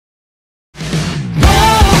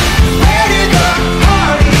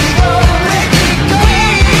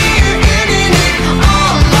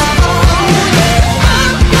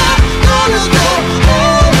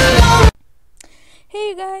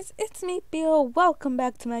it's me, Bill. Welcome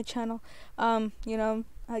back to my channel. I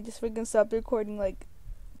just freaking stopped recording like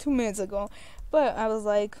 2 minutes ago, but I was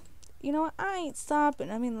like, you know what, I ain't stopping.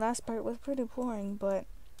 I mean, the last part was pretty boring, but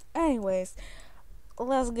anyways,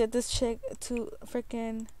 let's get this chick to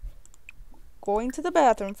freaking going to the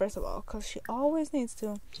bathroom first of all, cause she always needs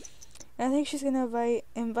to. And I think she's gonna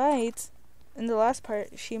invite. In the last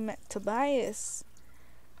part, she met Tobias,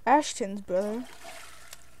 Ashton's brother.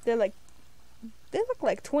 They look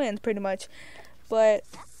like twins pretty much, but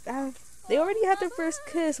they already had their first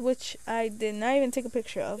kiss, which I did not even take a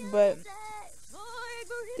picture of, but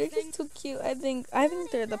they're just too cute. I think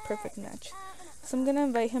they're the perfect match. So I'm gonna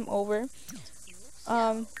invite him over.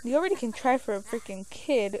 You already can try for a freaking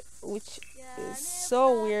kid, which is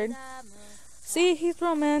so weird. See, he's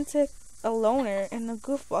romantic, a loner, and a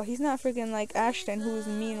goofball. He's not freaking like Ashton, who's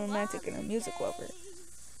mean, romantic, and a music lover.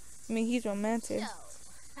 I mean, he's romantic.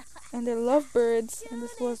 And they're lovebirds, and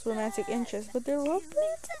this was romantic interest, but they're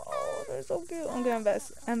lovebirds. Oh, they're so cute. I'm gonna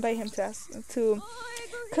invite him to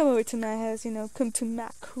come over to my house, come to my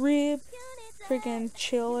crib, freaking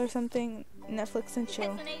chill or something, Netflix and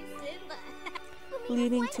chill,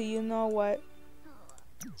 leading to you know what.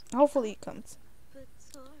 Hopefully he comes.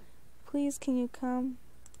 Please, can you come?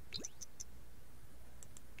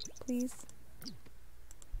 Please.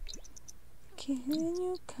 Can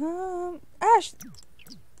you come? Ash!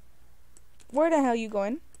 Where the hell are you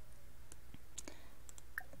going?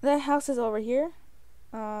 That house is over here.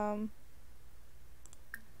 Where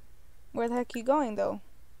the heck are you going though?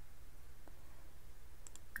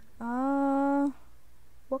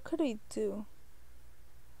 What could he do?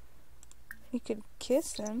 He could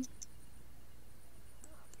kiss him.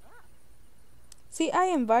 See, I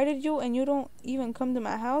invited you and you don't even come to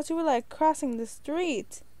my house. You were like crossing the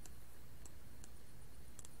street.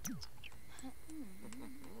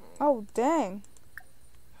 Oh, dang.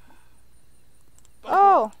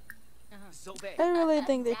 Oh! I really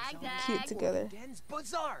think they're cute together.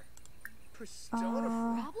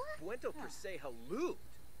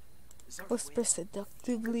 Whisper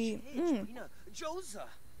seductively.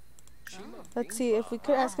 Let's see if we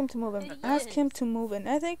could ask him to move in. Ask him to move in.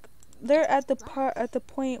 I think they're at the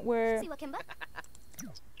point where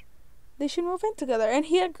they should move in together, and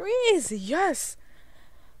he agrees. Yes.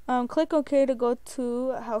 Click OK to go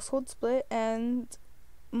to household split and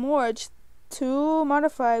merge to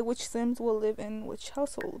modify which Sims will live in which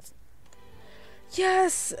households.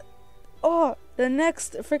 Yes! Oh, the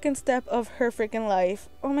next freaking step of her freaking life.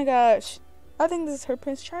 Oh my gosh. I think this is her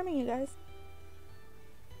Prince Charming, you guys.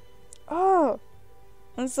 Oh,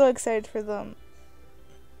 I'm so excited for them.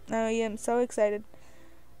 I am so excited.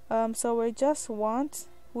 So we just want...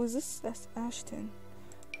 Who's this? That's Ashton.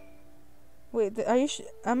 Wait, are you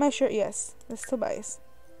am I sure? Yes, that's Tobias.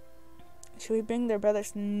 Should we bring their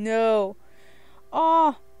brothers? No.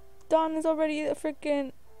 Oh, Don is already a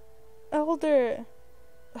freaking older.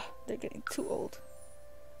 Ugh, they're getting too old.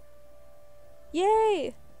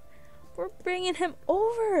 Yay! We're bringing him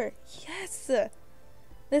over. Yes.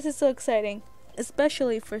 This is so exciting,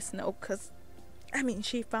 especially for Snow, cause I mean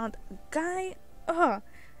she found a guy. I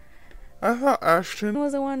thought Ashton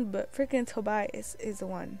was the one, but freaking Tobias is the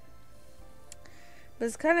one. But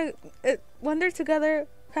it's kind of when they're together,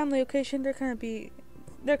 family occasion, there can be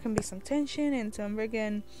some tension and some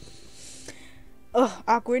friggin'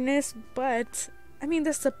 awkwardness. But I mean,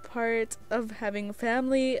 that's a part of having a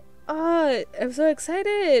family. I'm so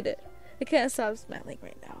excited! I can't stop smiling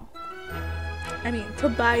right now. I mean,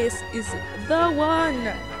 Tobias is the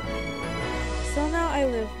one. So now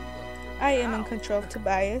I am in control of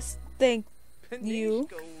Tobias. Thank you.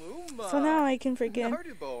 So now I can freaking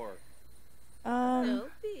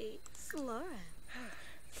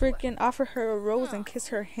freaking offer her a rose and kiss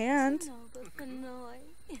her hand,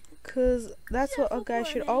 cause that's what a guy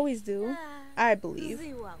should always do, I believe.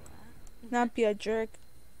 Not be a jerk.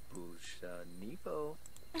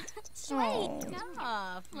 Oh.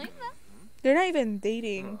 They're not even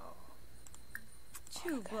dating.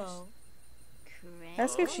 Oh,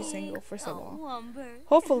 ask if she's single first of all.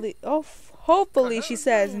 Hopefully she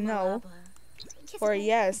says no or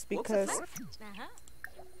yes, because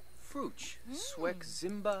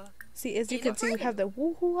see, as you can see, we have the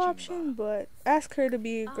woohoo option, but ask her to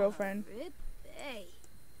be a girlfriend.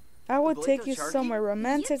 I would take you somewhere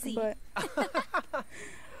romantic, but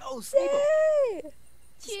yay!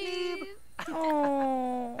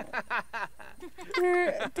 Oh,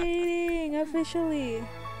 they're dating officially.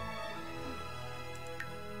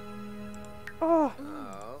 Oh,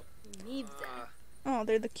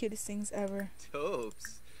 they're the cutest things ever.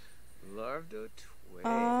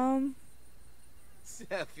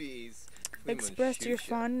 express your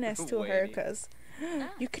fondness to her, cause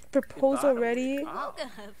you could propose already.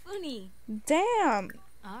 Damn.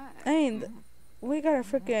 I mean, we gotta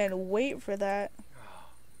freaking wait for that.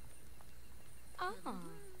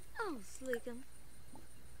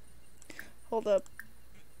 Hold up.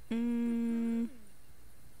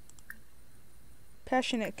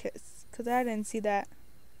 Passionate kiss, cause I didn't see that.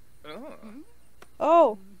 Oh.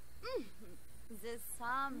 Oh.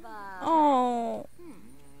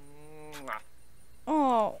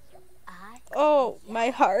 Oh. Oh, my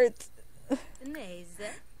heart.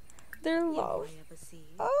 Their love.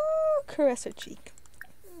 Oh, caress her cheek.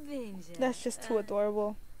 That's just too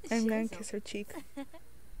adorable. And then kiss her cheek.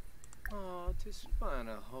 Oh,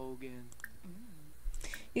 Tispana Hogan.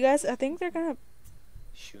 You guys, I think they're gonna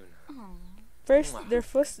their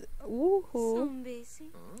first. Woohoo!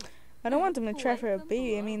 I don't want them to try for a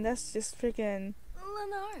baby. I mean, that's just freaking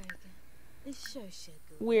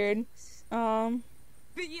weird.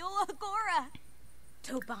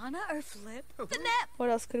 Tobana or flip? What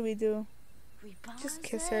else could we do? Just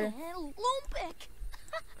kiss her.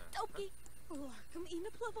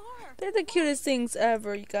 They're the cutest things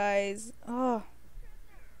ever, you guys. Oh.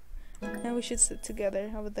 Now we should sit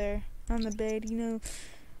together over there on the bed, you know.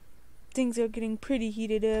 Things are getting pretty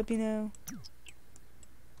heated up, you know.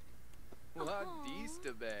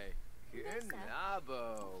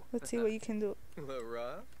 Let's see what you can do.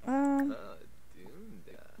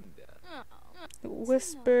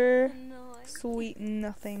 Whisper sweet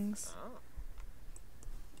nothings.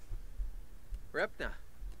 Repna.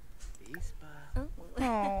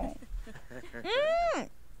 Oh.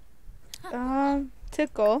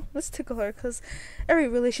 Tickle. Let's tickle her, cause every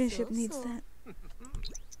relationship needs that.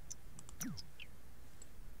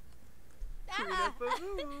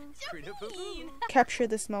 Capture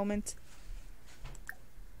this moment.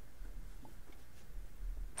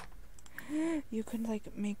 You can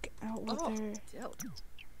like make out with her.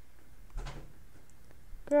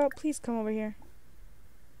 Girl, please come over here.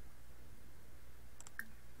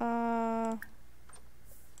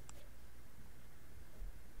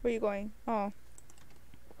 Where are you going? Oh.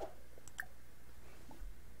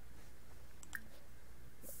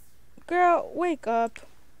 Girl, wake up.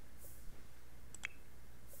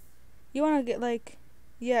 You wanna get like...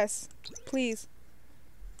 Yes, please.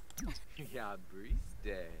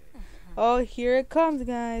 Oh, here it comes,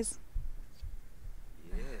 guys.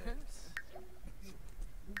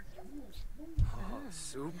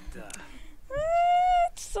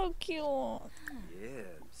 It's so cute. Oh.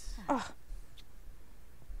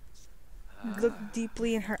 Look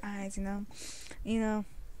deeply in her eyes, you know. You know,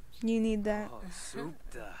 you need that.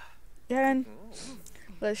 Darren,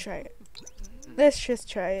 let's try it. Let's just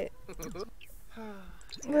try it.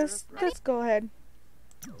 Let's go ahead.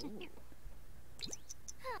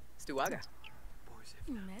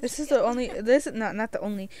 This is the only. This is not the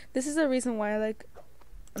only. This is the reason why I like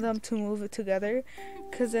them to move it together,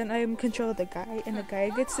 because then I am in control of the guy, and the guy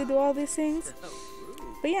gets to do all these things.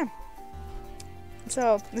 But yeah.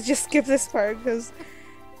 So let's just skip this part because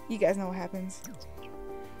you guys know what happens.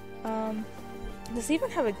 Does he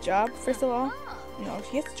even have a job? First of all, no.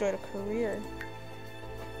 He has to join a career.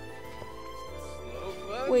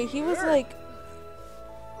 Wait, he was like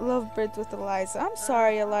lovebirds with Eliza. I'm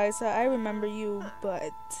sorry, Eliza. I remember you,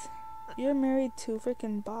 but you're married to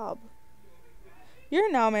freaking Bob.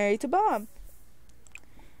 You're now married to Bob.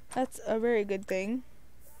 That's a very good thing.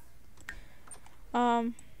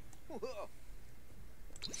 So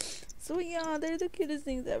yeah, they're the cutest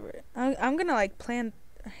things ever. I'm gonna like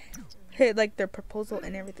hit like their proposal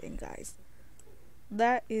and everything, guys.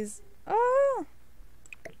 That is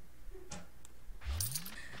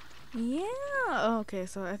yeah. Okay,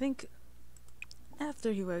 so I think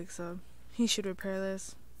after he wakes up, he should repair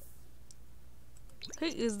this. He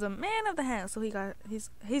is the man of the house, so he's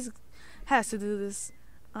has to do this.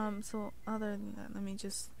 So other than that, let me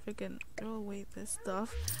just freaking throw away this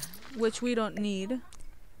stuff, which we don't need.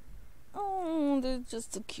 Oh, they're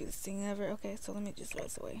just the cutest thing ever. Okay, so let me just throw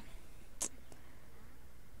this away.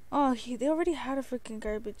 Oh, they already had a freaking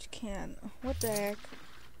garbage can. What the heck?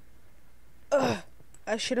 Ugh,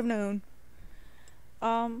 I should have known.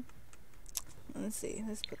 Let's see.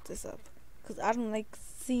 Let's put this up, cause I don't like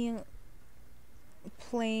seeing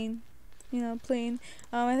plain, plain.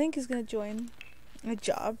 I think he's gonna join a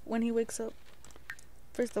job when he wakes up.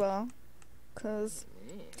 First of all, cause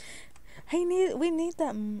we need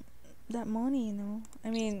that money, you know. I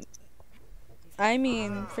mean,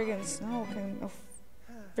 freaking Snow can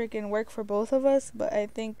freaking work for both of us, but I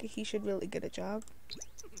think he should really get a job.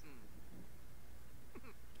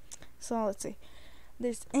 So let's see.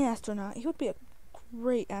 There's an astronaut. He would be a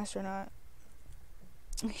great astronaut.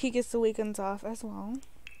 he gets the weekends off as well.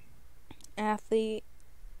 Athlete,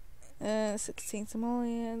 16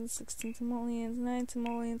 simoleons, 16 simoleons, 9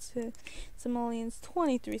 simoleons, 2 simoleons,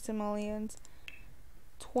 23 simoleons,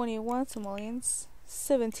 21 simoleons,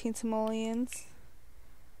 17 simoleons,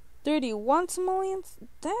 31 simoleons.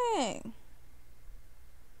 Dang,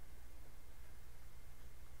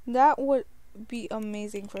 that would be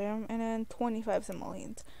amazing for him. And then 25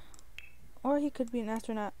 simoleons, or he could be an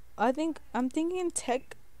astronaut. I'm thinking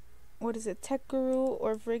tech. What is it? Tech guru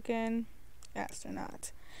or freaking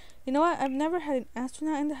astronaut. You know what? I've never had an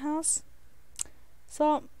astronaut in the house,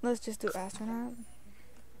 so let's just do astronaut.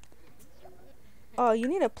 Oh, you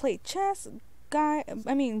need to play chess, guy.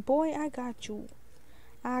 I mean, boy, I got you.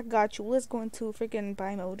 I got you. Let's go into freaking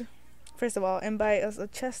buy mode. First of all, and buy us a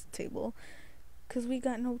chess table, cause we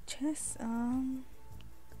got no chess.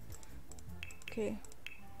 Okay,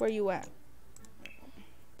 where you at?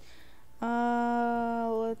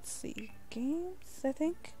 Let's see. Games,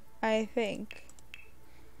 I think.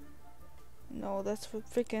 No, that's for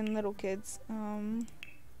freaking little kids.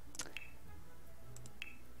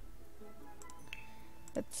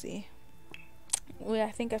 Let's see. Wait,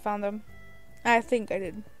 I think I found them. I think I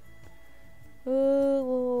did.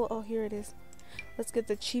 Oh, here it is. Let's get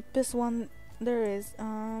the cheapest one there is.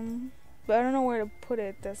 But I don't know where to put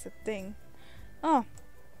it. That's the thing. Oh,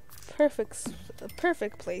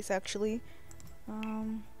 perfect place actually.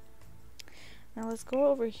 Now let's go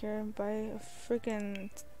over here and buy a freaking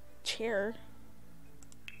chair.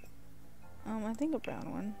 I think a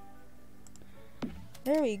brown one.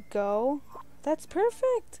 There we go. That's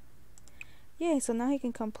perfect. Yay, so now he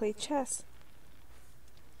can come play chess.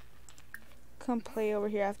 Come play over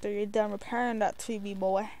here after you're done repairing that TV,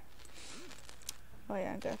 boy. Oh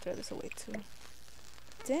yeah, I gotta throw this away too.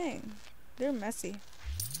 Dang, they're messy.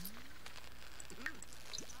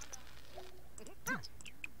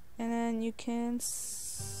 And then you can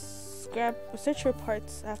search for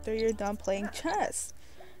parts after you're done playing chess.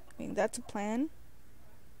 I mean, that's a plan.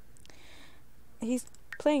 He's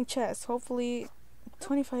playing chess. Hopefully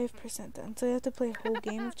 25% done. So you have to play a whole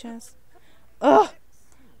game of chess. Ugh!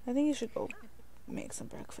 I think you should go make some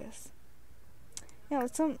breakfast. Yeah,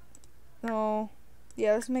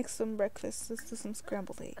 let's make some breakfast. Let's do some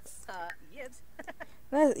scrambled eggs.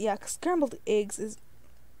 Yeah, scrambled eggs is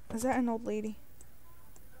that an old lady?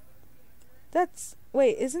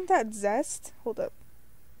 Wait, isn't that Zest? Hold up.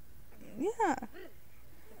 Yeah.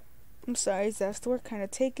 I'm sorry, Zest, we're kind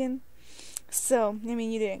of taken. So, I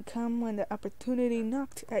mean, you didn't come when the opportunity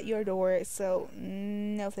knocked at your door, so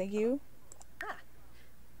no thank you.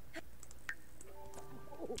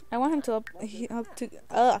 I want him to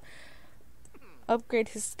upgrade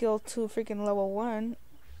his skill to freaking level 1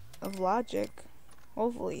 of logic.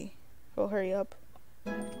 Hopefully, he'll hurry up.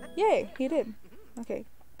 Yay, he did. Okay,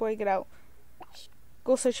 boy, get out.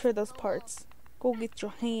 Go search for those parts. Go get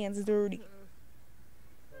your hands dirty.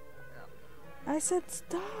 I said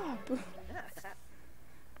stop.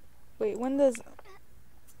 Wait, when does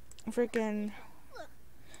freaking...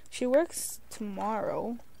 She works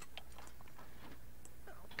tomorrow.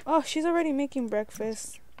 Oh, she's already making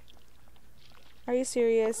breakfast. Are you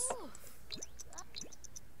serious?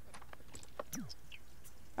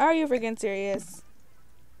 Are you freaking serious?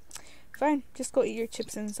 Fine, just go eat your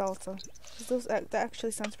chips and salsa. That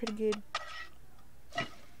actually sounds pretty good.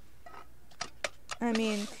 I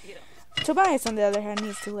mean, Tobias on the other hand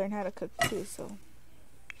needs to learn how to cook too, so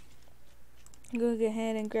go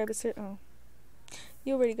ahead and grab a oh,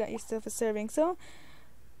 you already got yourself a serving, so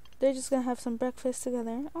they're just gonna have some breakfast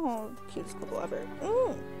together. Oh, cutest couple ever.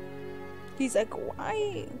 He's like,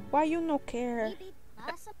 why you no care?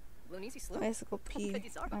 Bicycle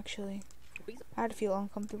pee, actually. I'd feel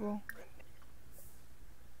uncomfortable.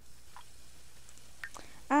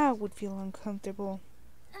 I would feel uncomfortable.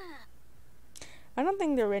 I don't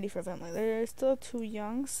think they're ready for family. They're still too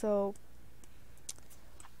young, so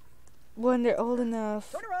when they're old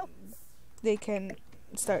enough, they can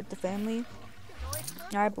start the family,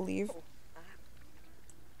 I believe.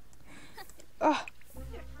 Ugh.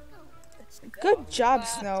 Good job,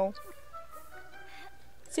 Snow.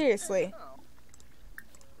 Seriously.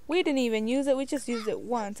 We didn't even use it. We just used it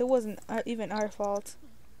once. It wasn't even our fault.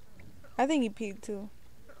 I think he peed too.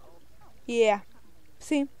 Yeah.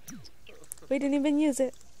 See? We didn't even use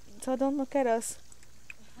it. So don't look at us.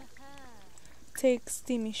 Take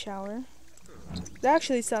steamy shower. That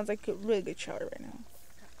actually sounds like a really good shower right now.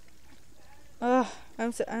 Ugh.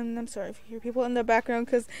 I'm sorry if you hear people in the background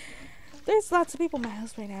because there's lots of people in my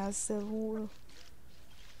house right now. So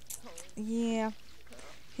yeah.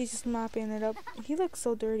 He's just mopping it up. He looks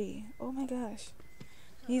so dirty. Oh my gosh.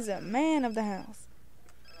 He's a man of the house.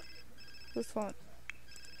 Whose phone?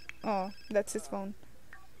 Oh, that's his phone.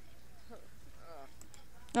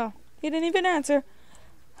 Oh, he didn't even answer.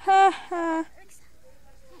 Ha ha.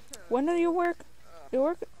 When do you work? You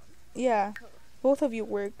work? Yeah. Both of you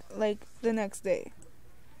work like the next day.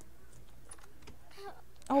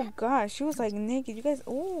 Oh gosh, she was like naked. You guys,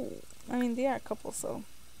 oh. I mean, they are a couple, so.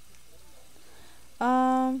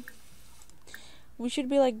 We should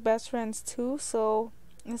be like best friends too, so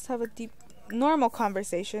let's have a deep, normal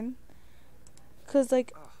conversation. Cause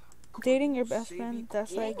like, dating your best friend,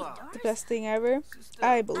 that's like the best thing ever,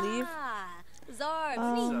 I believe.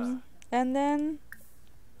 And then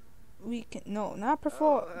we can not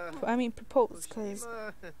propose. I mean propose, cause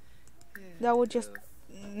that would just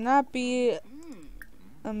not be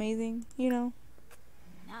amazing, you know.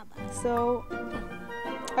 So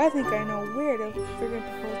I think I know where to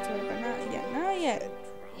freaking propose to her, but not yet. Not yet.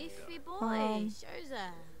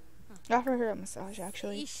 Offer her a massage,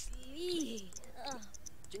 actually.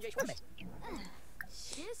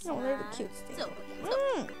 No, they're the cute thing.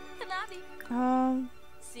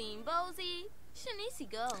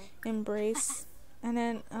 Embrace, and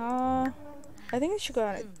then I think I should go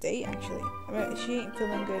on a date actually. But she ain't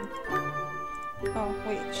feeling good. Oh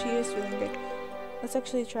wait, she is feeling good. Let's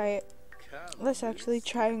actually try it. Let's actually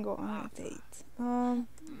try and go on a date.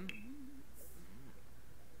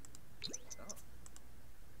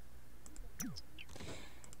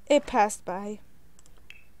 It passed by.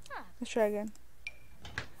 Let's try again.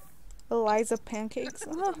 Eliza pancakes.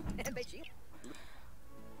 Oh.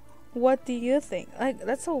 What do you think? Like,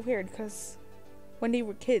 that's so weird because when they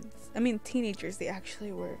were kids, I mean teenagers, they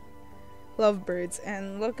actually were lovebirds,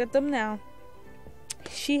 and look at them now.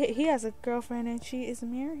 He has a girlfriend and she is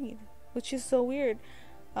married, which is so weird.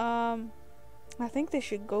 I think they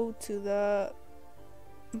should go to the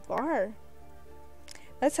bar.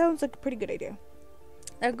 That sounds like a pretty good idea.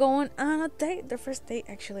 They're going on a date, their first date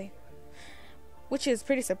actually, which is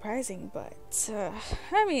pretty surprising, but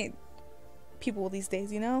I mean, people these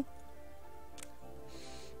days, you know.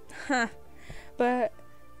 Huh. But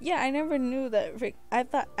yeah, I never knew that Rick. I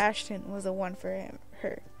thought Ashton was the one for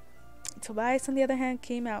her. Tobias, on the other hand,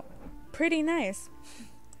 came out pretty nice.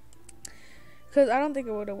 Because I don't think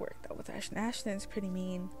it would have worked out with Ashton. Ashton's pretty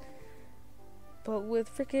mean. But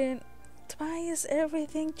with freaking Tobias,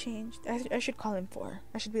 everything changed. I should call him 4.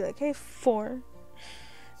 I should be like, hey, 4.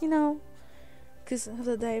 You know, because of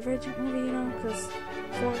the Divergent movie, you know, because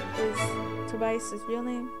 4 is Tobias' real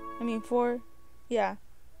name. I mean, 4, yeah.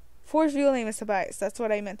 4's real name is Tobias. That's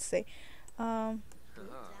what I meant to say.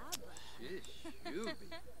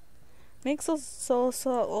 Make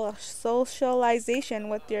socialization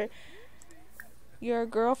with your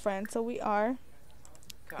girlfriend. So we are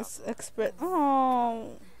expert.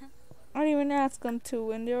 Oh, I didn't even ask them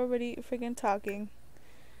to, and they're already freaking talking.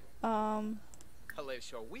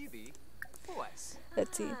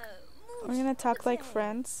 Let's see. We're gonna talk like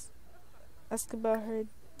friends. Ask about her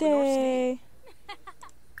day.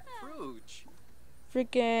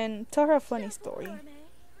 Freaking tell her a funny story.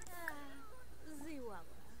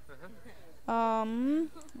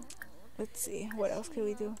 Let's see, what else can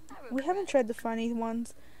we do? We haven't tried the funny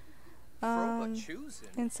ones.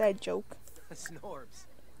 Inside joke.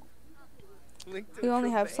 We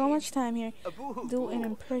only have so much time here. Do an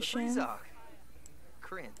impression.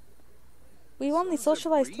 We've only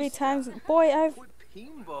socialized 3 times. Boy, I've...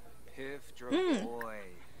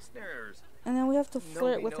 And then we have to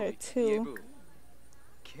flirt with her too.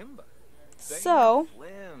 So,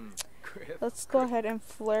 let's go ahead and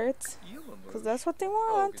flirt. Because that's what they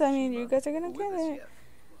want. I mean, you guys are gonna get it.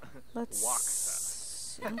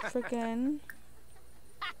 Let's freaking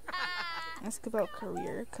ask about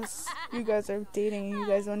career. Because you guys are dating and you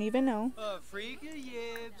guys don't even know.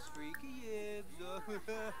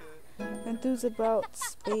 Enthused about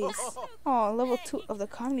space. Oh, level 2 of the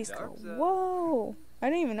comedy skill. Whoa! I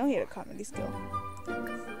didn't even know he had a comedy skill.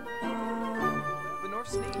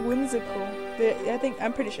 Whimsical.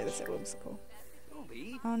 I'm pretty sure they said whimsical.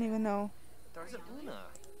 I don't even know.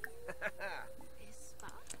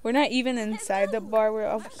 We're not even inside the bar. We're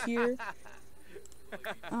up here.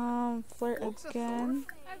 Flirt again.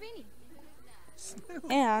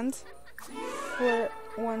 And flirt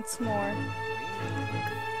once more.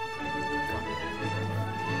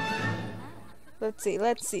 Let's see.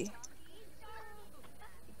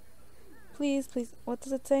 Please. What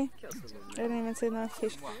does it say? I didn't even say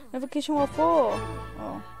notification. Notification will full.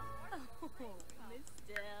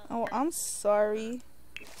 Oh, I'm sorry.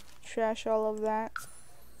 Trash all of that.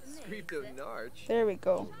 There we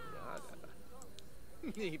go.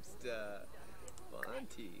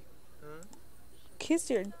 Kiss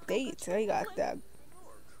your date. I got that.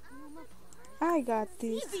 I got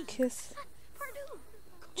this. Kiss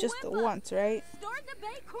just the once, right?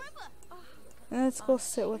 And let's go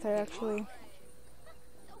sit with her actually.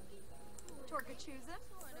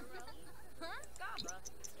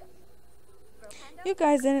 You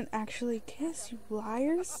guys didn't actually kiss, you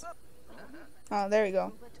liars. Oh, there we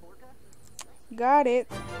go. Got it.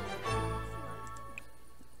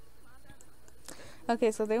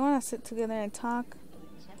 Okay, so they want to sit together and talk.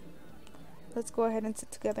 Let's go ahead and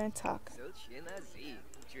sit together and talk.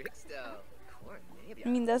 I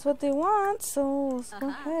mean, that's what they want, so let's go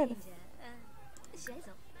ahead.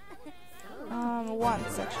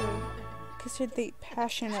 Once actually. Kiss your date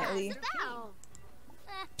passionately.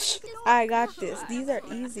 Psh, I got this. These are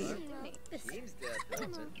easy.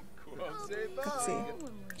 Let's see.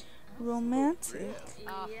 Romantic.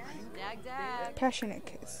 Passionate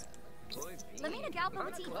kiss.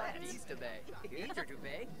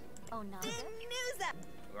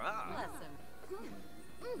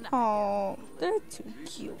 Oh, they're too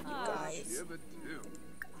cute, you guys.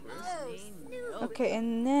 Okay,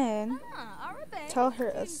 and then tell her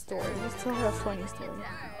a story. Let's tell her a funny story.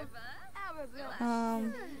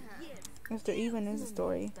 If there even is a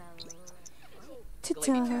story to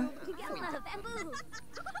tell her.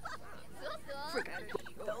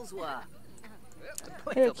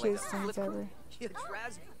 They're the cutest things ever.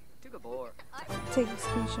 Take a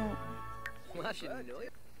screenshot.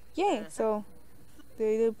 Yay! So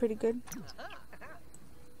they did pretty good.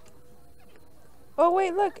 Oh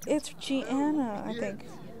wait, look, it's Gianna, I think.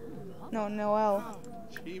 No, Noelle.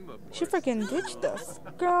 She freaking ditched us.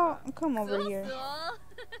 Girl, come over here.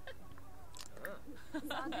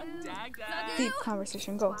 Deep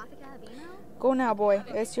conversation, go. Go now, boy.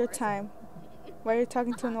 It's your time. Why are you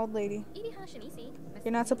talking to an old lady?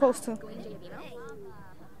 You're not supposed to.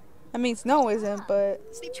 I mean, Snow isn't, but...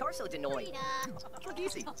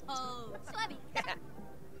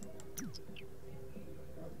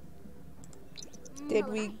 Did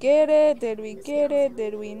we get it? Did we get it?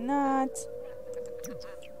 Did we not?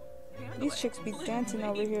 These chicks be dancing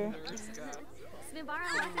over here.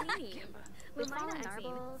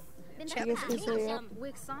 I guess we say yep.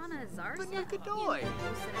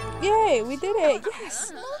 Yay, we did it!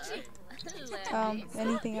 Yes!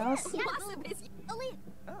 Anything else?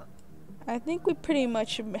 I think we pretty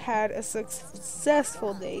much had a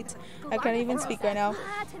successful date. I can't even speak right now.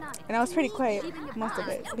 And I was pretty quiet most of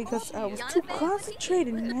it because I was too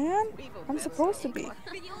concentrated, man. I'm supposed to be.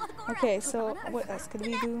 Okay, so what else could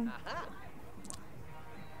we do?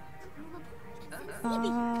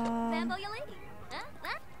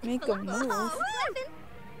 Make a move.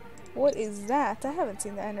 What is that? I haven't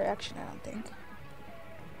seen that interaction, I don't think.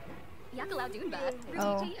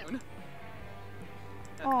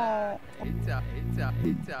 Oh.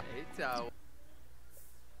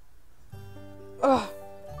 Oh.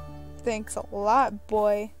 Thanks a lot,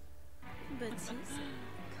 boy.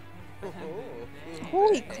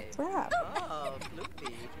 Holy crap.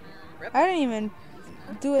 I didn't even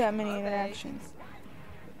do that many interactions.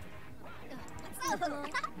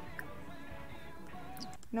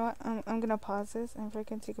 You know what? I'm gonna pause this and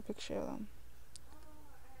freaking take a picture of them.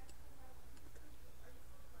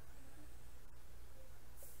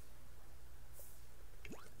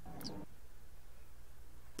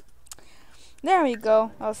 There we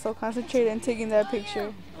go. I was so concentrated on taking that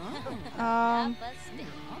picture. And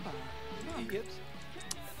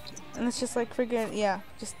it's just like freaking, yeah,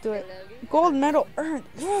 just do it. Gold medal earned.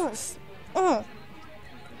 Yes.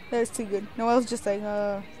 That's too good. Noelle's just like,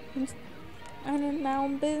 I'm in my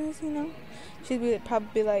own business, you know. She'd probably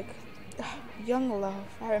be like, young love.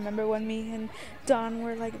 I remember when me and Dawn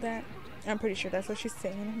were like that. I'm pretty sure that's what she's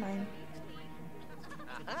saying in her mind.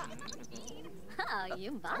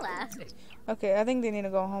 Okay, I think they need to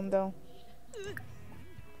go home though.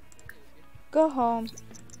 Go home.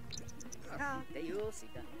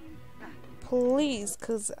 Please,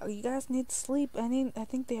 cause you guys need to sleep. I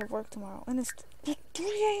think they have work tomorrow. And it's 3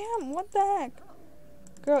 AM. What the heck?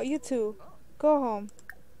 Girl, you too. Go home.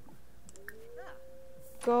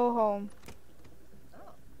 Go home.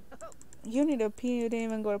 You need to pee. You didn't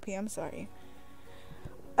even go to pee. I'm sorry.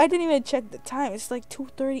 I didn't even check the time. It's like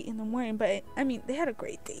 2:30 in the morning. But I mean, they had a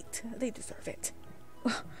great date. They deserve it.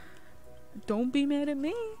 Don't be mad at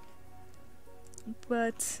me.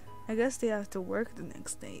 But I guess they have to work the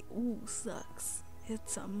next day. Ooh, sucks.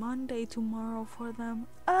 It's a Monday tomorrow for them.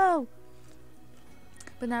 Oh!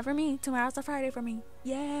 But not for me. Tomorrow's a Friday for me.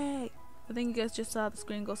 Yay! I think you guys just saw the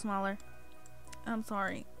screen go smaller. I'm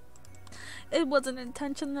sorry. It wasn't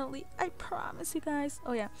intentionally. I promise you guys.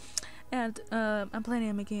 Oh yeah. And I'm planning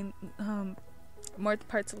on making more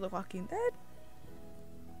parts of The Walking Dead.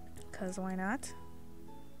 because why not?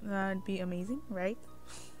 That'd be amazing, right?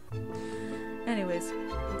 Anyways,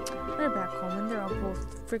 they're back home and they're all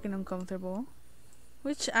both freaking uncomfortable,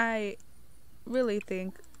 which I really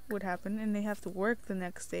think would happen, and they have to work the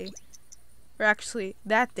next day, or actually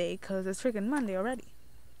that day, because it's freaking Monday already.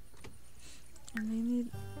 And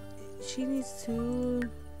she needs to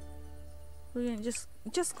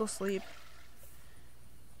just go sleep.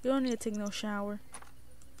 You don't need to take no shower.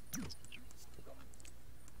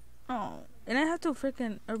 Oh, and I have to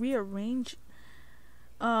freaking rearrange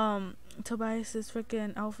Tobias's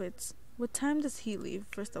freaking outfits. What time does he leave,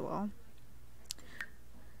 first of all?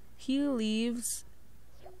 He leaves.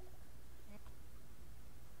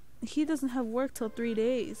 He doesn't have work till 3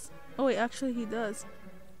 days. Oh wait, actually he does.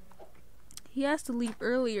 He has to leave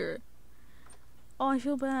earlier. Oh, I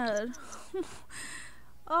feel bad.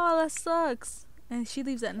 Oh, that sucks. And she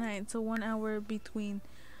leaves at 9, so 1 hour between.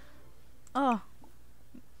 Oh,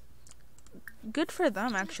 good for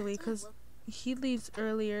them actually, because he leaves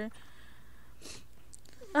earlier.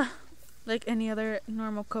 Like any other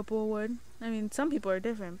normal couple would. I mean, some people are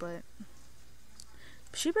different, but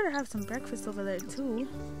she better have some breakfast over there too.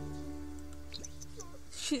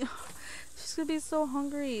 She's gonna be so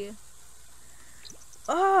hungry.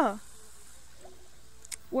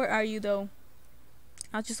 Where are you though?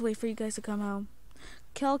 I'll just wait for you guys to come home.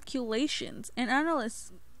 Calculations. An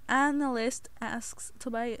analyst asks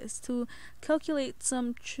Tobias to calculate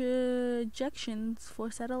some trajections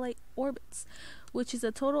for satellite orbits, which is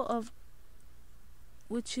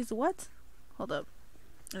what? Hold up.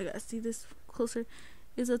 I gotta see this closer.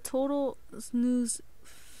 Is a total snooze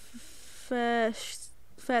fest,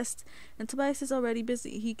 and Tobias is already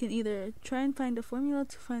busy. He can either try and find a formula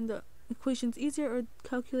to find the equations easier or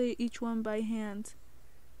calculate each one by hand.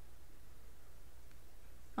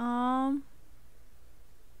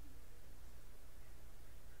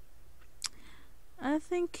 I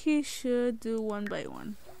think he should do one by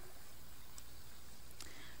one.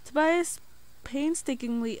 Tobias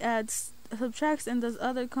painstakingly adds, subtracts, and does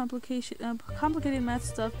other complicated math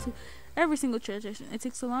stuff to every single transaction. It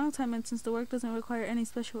takes a long time, and since the work doesn't require any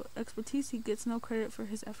special expertise, he gets no credit for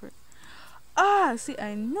his effort. See,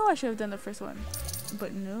 I know I should have done the first one,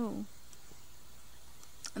 but no.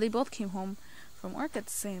 They both came home from work at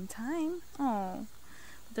the same time. Oh,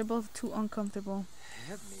 they're both too uncomfortable.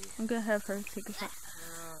 I'm gonna have her take a shot.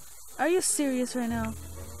 Are you serious right now?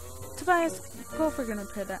 Tobias, go freaking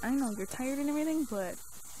repair that. I know you're tired and everything,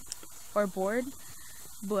 or bored,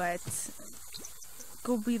 but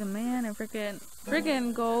go be the man and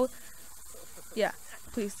freaking go. Yeah,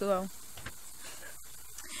 please go.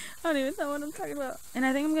 I don't even know what I'm talking about. And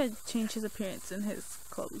I think I'm gonna change his appearance and his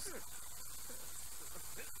clothes.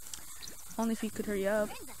 Only if he could hurry up,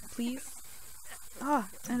 please.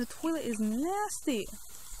 And the toilet is nasty.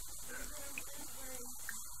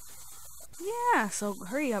 Yeah, so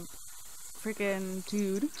hurry up, freaking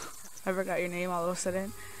dude. I forgot your name all of a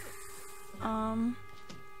sudden.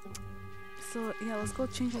 So yeah, let's go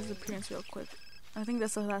change his appearance real quick. I think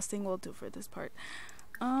that's the last thing we'll do for this part.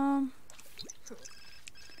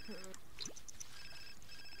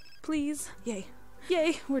 Please, yay,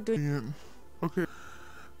 we're doing. Okay.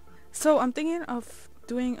 So I'm thinking of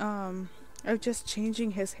doing of just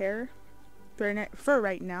changing his hair for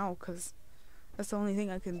right now, cause that's the only thing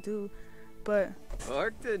I can do. But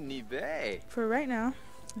for right now,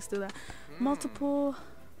 let's do that. Multiple.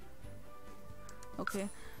 Okay.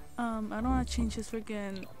 I don't want to change his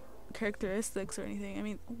freaking characteristics or anything. I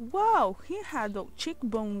mean, wow, he had those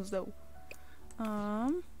cheekbones though.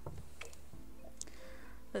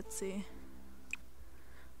 Let's see.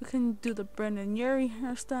 We can do the Brendan Urie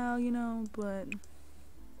hairstyle, you know, but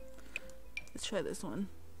let's try this one.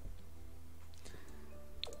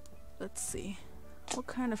 Let's see. What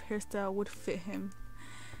kind of hairstyle would fit him?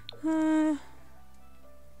 I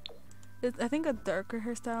think a darker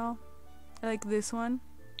hairstyle. I like this one.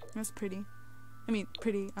 That's pretty. I mean,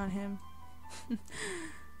 pretty on him.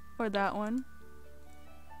 Or that one.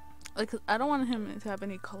 Like, I don't want him to have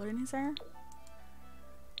any color in his hair.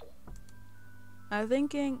 I'm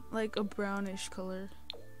thinking like a brownish color.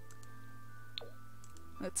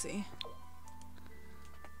 Let's see.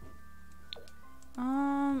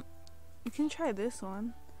 You can try this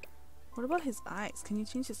one. What about his eyes? Can you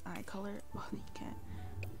change his eye color? Oh, you can't.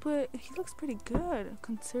 But he looks pretty good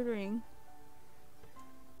considering.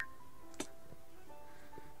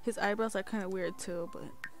 His eyebrows are kind of weird too, but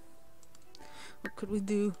what could we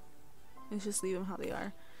do? Let's just leave them how they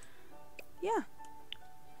are. Yeah.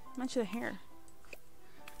 Match the hair.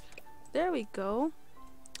 There we go.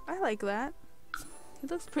 I like that. He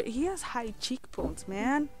looks pretty. He has high cheekbones,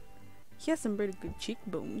 man. He has some pretty good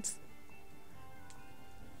cheekbones.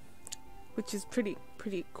 which is pretty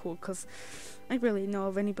cool because I barely know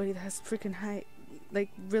of anybody that has freaking high, like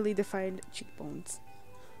really defined cheekbones.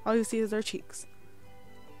 All you see is their cheeks.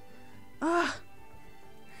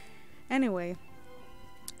 Anyway,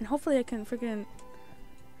 and hopefully I can freaking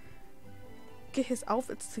get his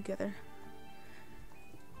outfits together.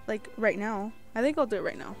 Like right now. I think I'll do it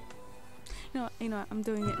right now. You know what, I'm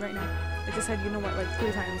doing it right now. I just said you know what like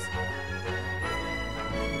 3 times.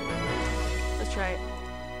 Let's try it.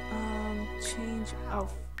 Change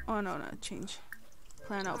outfit. Oh no, not change.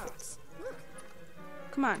 Plan outfits.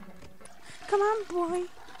 Come on. Come on, boy.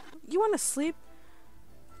 You wanna sleep?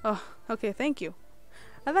 Oh, okay, thank you.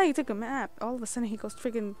 I thought he took a nap. All of a sudden he goes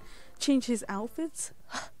freaking change his outfits.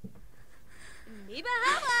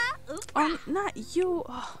 Not you.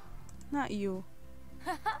 Oh, not you.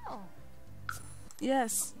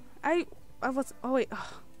 Yes. I was. Oh wait.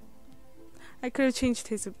 Oh. I could have changed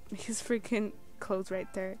his freaking clothes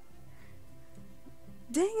right there.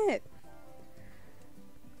 Dang it.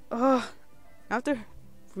 Oh. After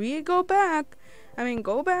we go back to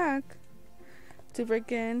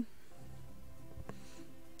freaking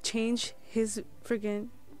change his freaking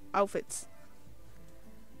outfits.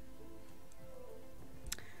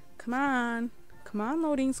 Come on,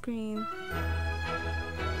 loading screen.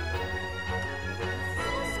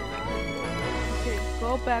 Okay,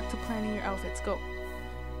 go back to planning your outfits. Go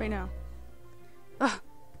right now.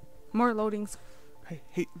 More loadings. I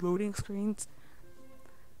hate loading screens.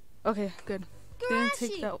 Okay, good. Didn't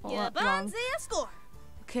take that long.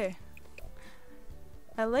 Okay.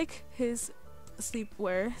 I like his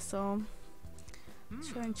sleepwear, so let's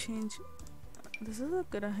try and change. Does it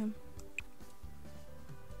look good on him?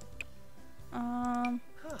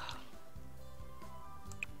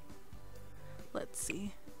 Let's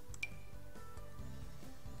see.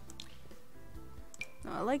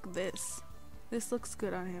 No, I like this. This looks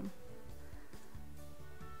good on him.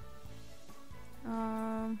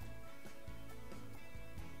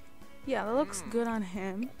 Yeah, that looks good on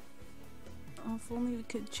him. Oh, if only we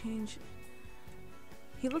could change.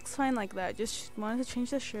 He looks fine like that. Just wanted to change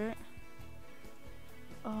the shirt.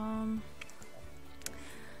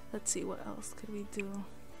 Let's see, what else could we do?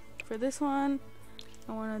 For this one,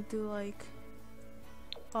 I want to do like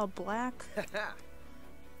all black.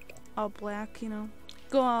 All black, you know.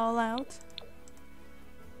 Go all out.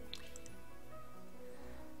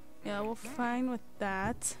 Yeah, we're fine with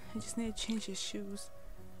that. I just need to change his shoes.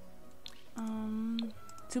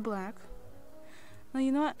 To black. No,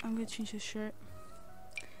 you know what? I'm gonna change his shirt.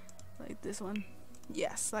 Like this one.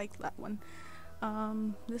 Yes, like that one.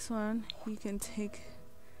 This one, you can take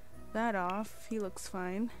that off. He looks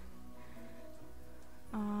fine.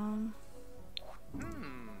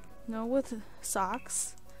 No, with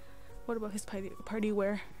socks. What about his party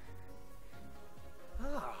wear?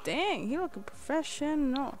 Dang, he looking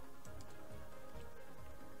professional.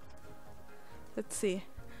 Let's see.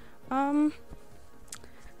 I'm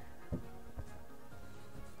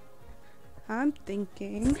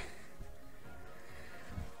thinking.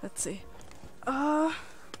 Let's see.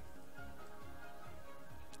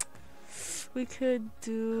 We could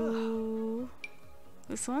do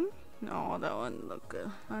this one. No, that one look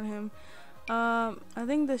good on him. I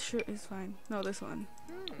think this shirt is fine. No, this one.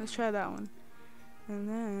 Let's try that one. And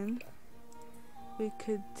then we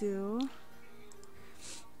could do.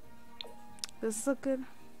 This look good.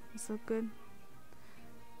 This look good.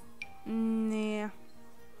 Nah.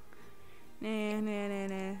 And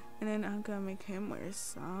then I'm gonna make him wear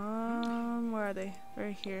some. Where are they?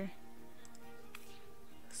 Right here.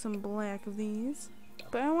 Some black of these.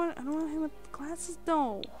 But I don't want him with glasses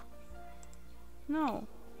though. No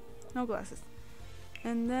glasses.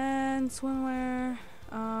 And then swimwear.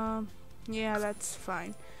 Yeah, that's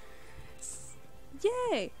fine.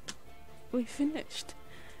 Yay! We finished.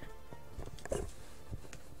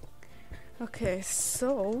 Okay,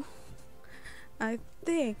 so I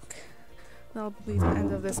think that'll be the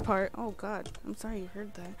end of this part. Oh god, I'm sorry you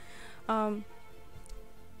heard that.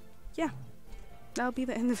 Yeah, that'll be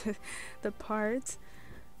the end of the part,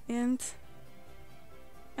 and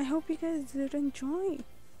I hope you guys did enjoy.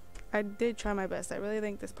 I did try my best. I really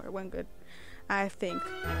think this part went good. I think,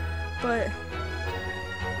 but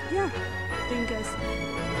yeah, thank you guys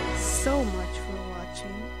so much for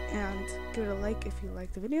watching, and give it a like if you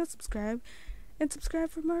liked the video, subscribe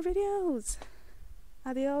for more videos.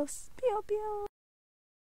 Adios. Pio pio.